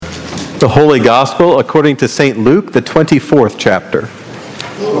The Holy Gospel according to St. Luke, the 24th chapter.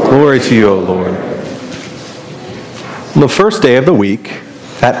 Glory to you, O Lord. On the first day of the week,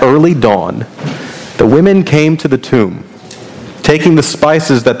 at early dawn, the women came to the tomb, taking the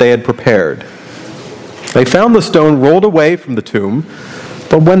spices that they had prepared. They found the stone rolled away from the tomb,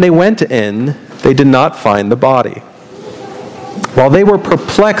 but when they went in, they did not find the body. While they were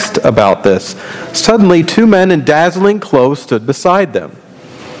perplexed about this, suddenly 2 men in dazzling clothes stood beside them.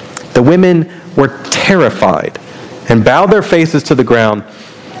 The women were terrified and bowed their faces to the ground.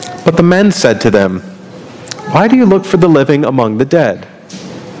 But the men said to them, "Why do you look for the living among the dead?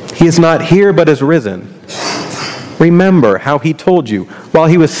 He is not here but is risen. Remember how he told you, while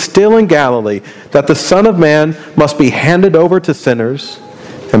he was still in Galilee, that the Son of Man must be handed over to sinners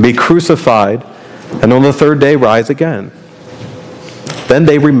and be crucified, and on the 3rd day rise again." Then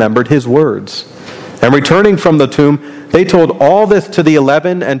they remembered his words, and returning from the tomb, they told all this to the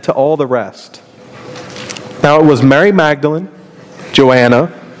 11 and to all the rest. Now it was Mary Magdalene, Joanna,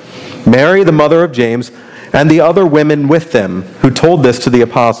 Mary the mother of James, and the other women with them who told this to the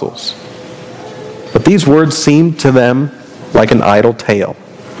apostles. But these words seemed to them like an idle tale,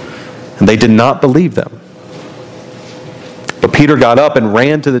 and they did not believe them. But Peter got up and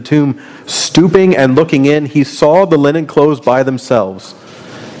ran to the tomb. Stooping and looking in, he saw the linen clothes by themselves.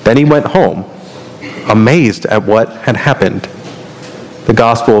 Then he went home, amazed at what had happened. The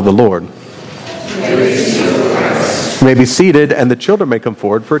Gospel of the Lord. You may be seated, and the children may come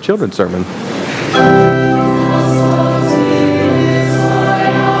forward for a children's sermon.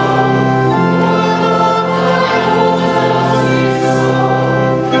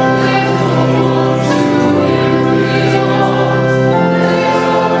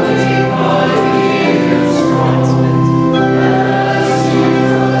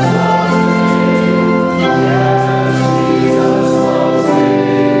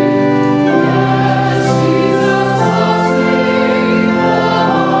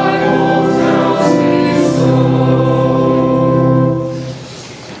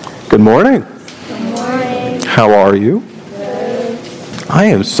 Good morning. Good morning. How are you? Good. I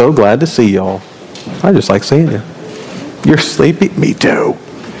am so glad to see y'all. I just like seeing you. You're sleepy? Me too.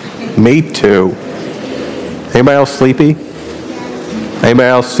 Me too. Anybody else sleepy? Anybody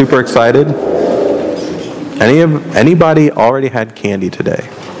else super excited? Anybody already had candy today?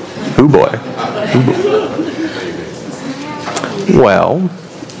 Ooh boy. Ooh boy. Well,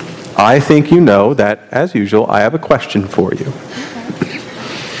 I think you know that, as usual, I have a question for you.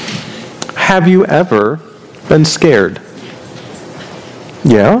 Have you ever been scared?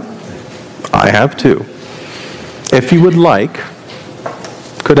 Yeah, I have too. If you would like,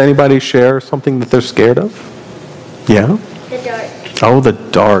 could anybody share something that they're scared of? Yeah? The dark. Oh, the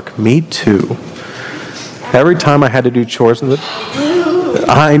dark. Me too. Every time I had to do chores in the...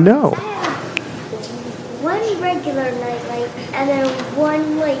 I know. One regular nightlight and then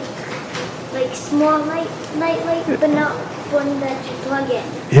one like small night light, but not one that you plug in.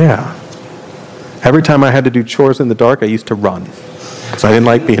 Yeah. Every time I had to do chores in the dark, I used to run because I didn't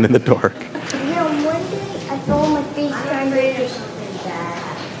like being in the dark. One day I fell on my face trying to do something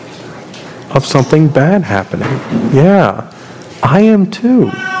bad. Of something bad happening. Yeah. I am too.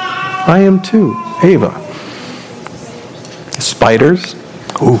 Ava. Spiders?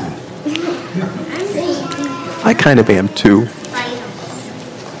 Ooh. I kind of am too.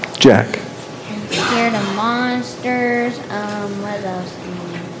 Jack. Scared of monsters. What else?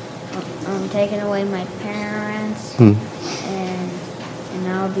 Taking away my parents, and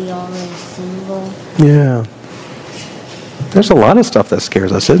I'll be already single. Yeah. There's a lot of stuff that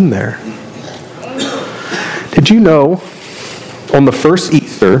scares us, isn't there? Did you know, on the first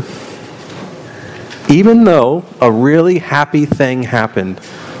Easter, even though a really happy thing happened,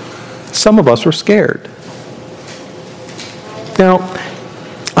 some of us were scared. Now,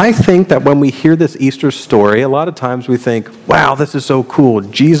 I think that when we hear this Easter story, a lot of times we think, wow, this is so cool.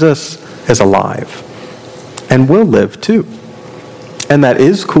 Jesus is alive and will live too. And that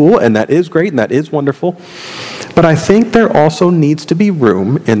is cool, and that is great, and that is wonderful. But I think there also needs to be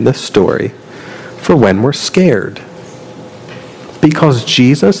room in this story for when we're scared. Because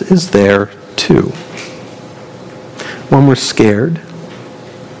Jesus is there too. When we're scared,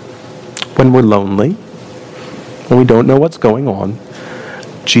 when we're lonely, when we don't know what's going on,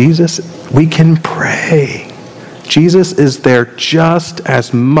 we can pray. Jesus is there just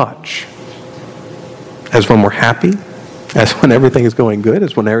as much as when we're happy, as when everything is going good,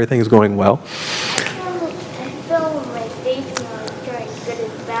 as when everything is going well. I fell on my face when I was trying to go to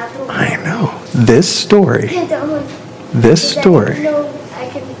the bathroom. I know. This story. I know I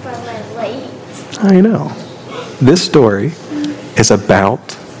couldn't find my light. I know. This story is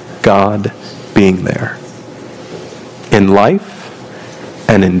about God being there. In life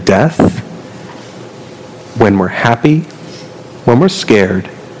and in death, when we're happy, when we're scared,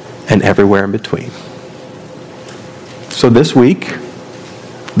 and everywhere in between. So this week,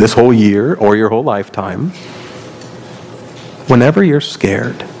 this whole year, or your whole lifetime, whenever you're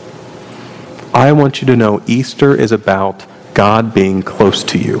scared, I want you to know Easter is about God being close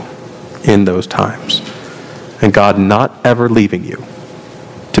to you in those times, and God not ever leaving you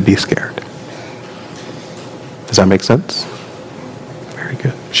to be scared. Does that make sense? Very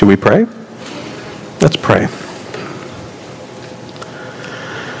good. Should we pray? Let's pray.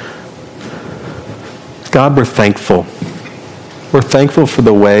 God, we're thankful. We're thankful for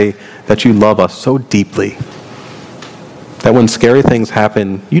the way that you love us so deeply. That when scary things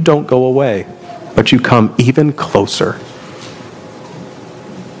happen, you don't go away, but you come even closer.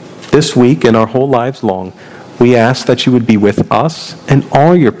 This week and our whole lives long, we ask that you would be with us and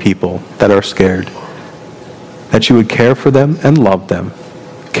all your people that are scared. That you would care for them and love them.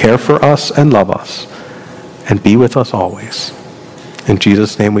 Care for us and love us. And be with us always. In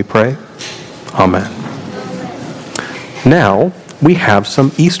Jesus' name we pray. Amen. Now, we have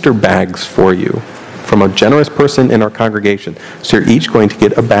some Easter bags for you from a generous person in our congregation. So you're each going to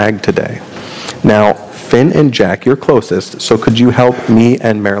get a bag today. Now, Finn and Jack, you're closest, so could you help me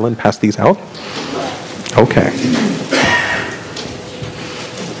and Marilyn pass these out? Okay.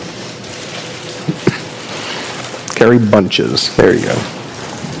 Carry bunches. There you go.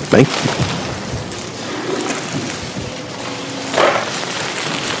 Thank you.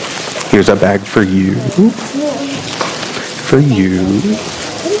 Here's a bag for you. For you.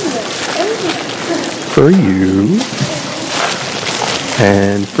 For you.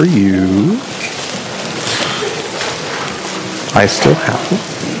 And for you. I still have it.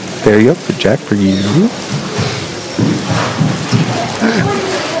 There you go. For Jack, for you.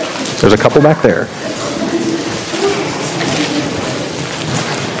 There's a couple back there.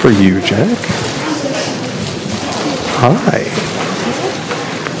 For you, Jack. Hi.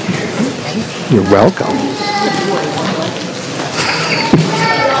 You're welcome.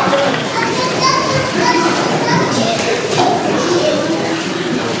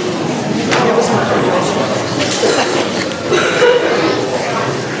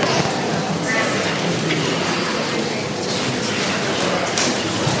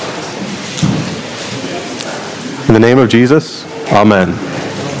 In the name of Jesus, amen.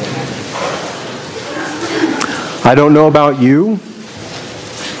 I don't know about you,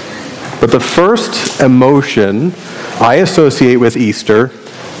 but the first emotion I associate with Easter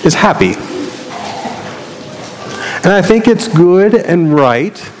is happy. And I think it's good and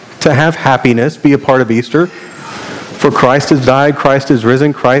right to have happiness be a part of Easter. For Christ has died, Christ is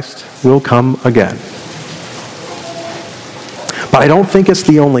risen, Christ will come again. But I don't think it's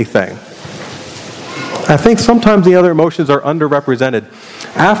the only thing. I think sometimes the other emotions are underrepresented.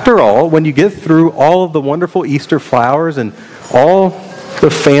 After all, when you get through all of the wonderful Easter flowers and all the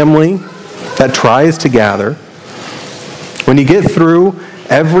family that tries to gather, when you get through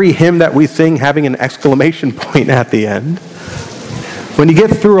every hymn that we sing having an exclamation point at the end, when you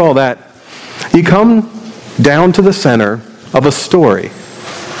get through all that, you come down to the center of a story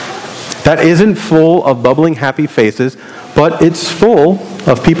that isn't full of bubbling happy faces, but it's full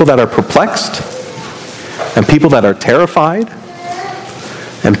of people that are perplexed, and people that are terrified,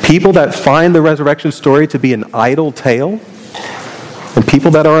 and people that find the resurrection story to be an idle tale, and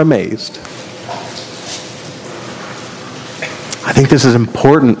people that are amazed. I think this is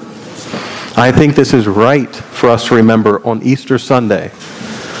important. I think this is right for us to remember on Easter Sunday,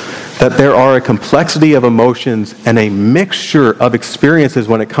 that there are a complexity of emotions and a mixture of experiences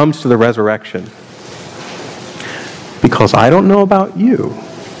when it comes to the resurrection. Because I don't know about you,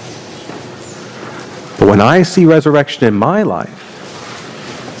 but when I see resurrection in my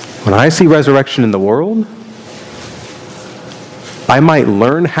life, when I see resurrection in the world, I might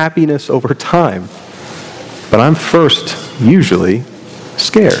learn happiness over time, but I'm first usually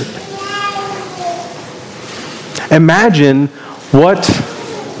scared. Imagine what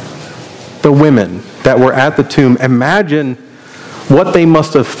the women that were at the tomb, imagine what they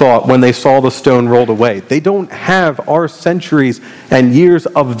must have thought when they saw the stone rolled away. They don't have our centuries and years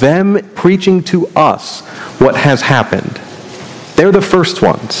of them preaching to us what has happened. They're the first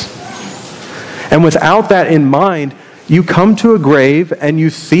ones. And without that in mind, you come to a grave and you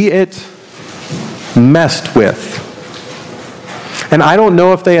see it messed with. And I don't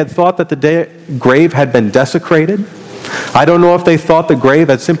know if they had thought that the grave had been desecrated. I don't know if they thought the grave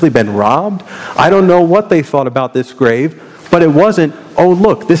had simply been robbed. I don't know what they thought about this grave. But it wasn't, oh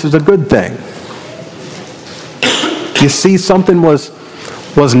look, this is a good thing. You see, something was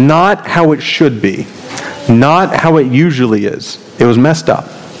was not how it should be, not how it usually is. It was messed up.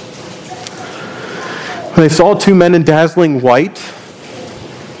 When they saw two men in dazzling white,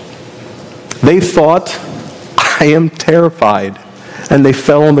 they thought, I am terrified, and they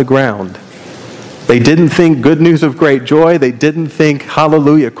fell on the ground. They didn't think good news of great joy. They didn't think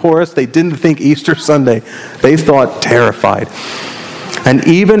hallelujah chorus. They didn't think Easter Sunday. They thought terrified. And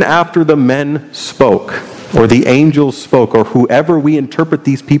even after the men spoke, or the angels spoke, or whoever we interpret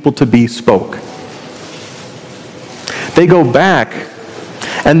these people to be spoke, they go back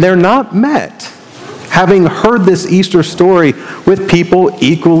and they're not met, having heard this Easter story, with people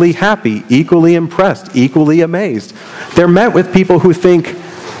equally happy, equally impressed, equally amazed. They're met with people who think,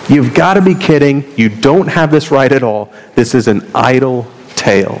 you've got to be kidding. You don't have this right at all. This is an idle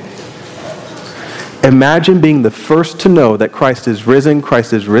tale. Imagine being the first to know that Christ is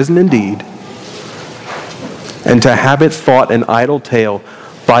risen indeed, and to have it thought an idle tale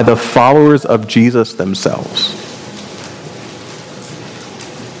by the followers of Jesus themselves.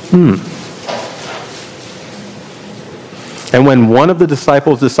 And when one of the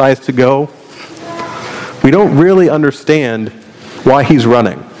disciples decides to go, we don't really understand why he's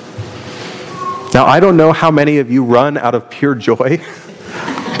running. Now, I don't know how many of you run out of pure joy,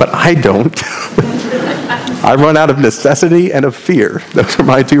 but I don't. I run out of necessity and of fear. Those are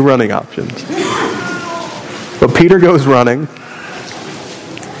my two running options. But Peter goes running,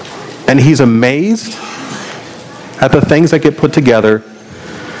 and he's amazed at the things that get put together,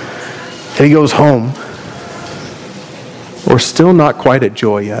 and he goes home. We're still not quite at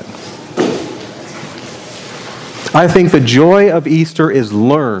joy yet. I think the joy of Easter is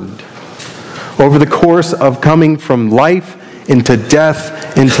learned over the course of coming from life into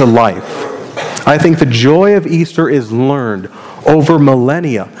death into life. I think the joy of Easter is learned over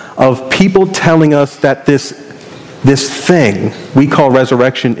millennia of people telling us that this thing we call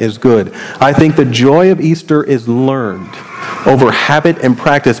resurrection is good. I think the joy of Easter is learned over habit and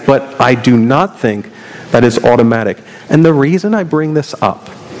practice, but I do not think that is automatic. And the reason I bring this up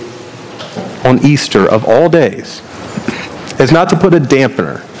on Easter of all days is not to put a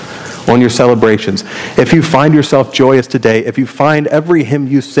dampener on your celebrations. If you find yourself joyous today, if you find every hymn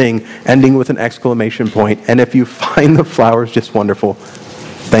you sing ending with an exclamation point, and if you find the flowers just wonderful,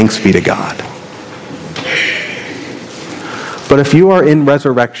 thanks be to God. But if you are in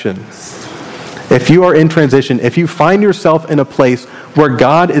resurrection, if you are in transition, if you find yourself in a place where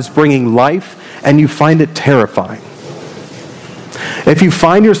God is bringing life and you find it terrifying, if you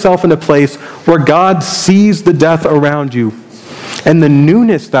find yourself in a place where God sees the death around you and the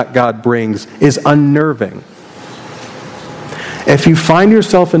newness that God brings is unnerving, if you find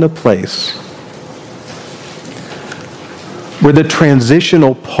yourself in a place where the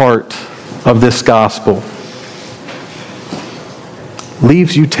transitional part of this gospel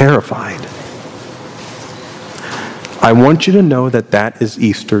leaves you terrified, I want you to know that that is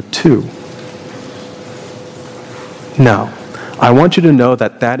Easter too. Now, I want you to know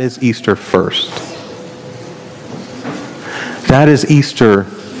that that is Easter first. That is Easter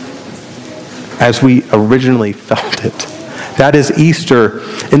as we originally felt it. That is Easter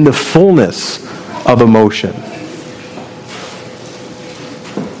in the fullness of emotion.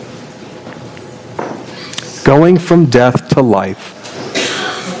 Going from death to life,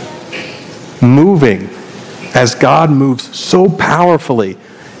 moving as God moves so powerfully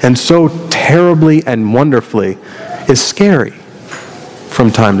and so terribly and wonderfully, is scary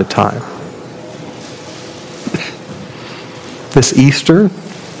from time to time. This Easter,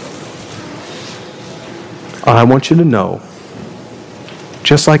 I want you to know,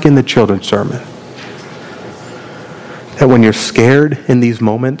 just like in the children's sermon, that when you're scared in these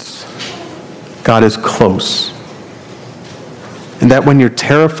moments, God is close. And that when you're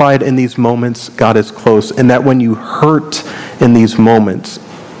terrified in these moments, God is close. And that when you hurt in these moments,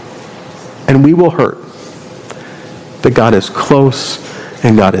 and we will hurt, that God is close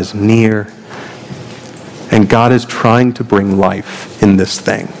and God is near and God is trying to bring life in this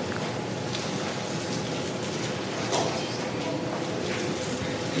thing.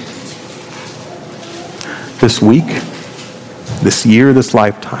 This week, this year, this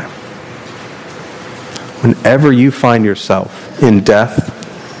lifetime, whenever you find yourself in death,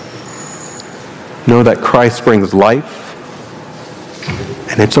 know that Christ brings life,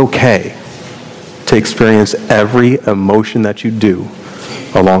 and it's okay to experience every emotion that you do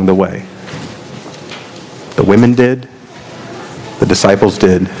along the way. The women did, the disciples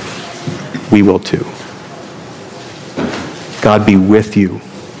did, we will too. God be with you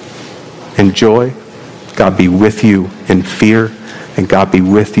in joy, God be with you in fear, and God be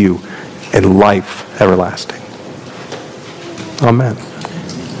with you in life everlasting. Amen.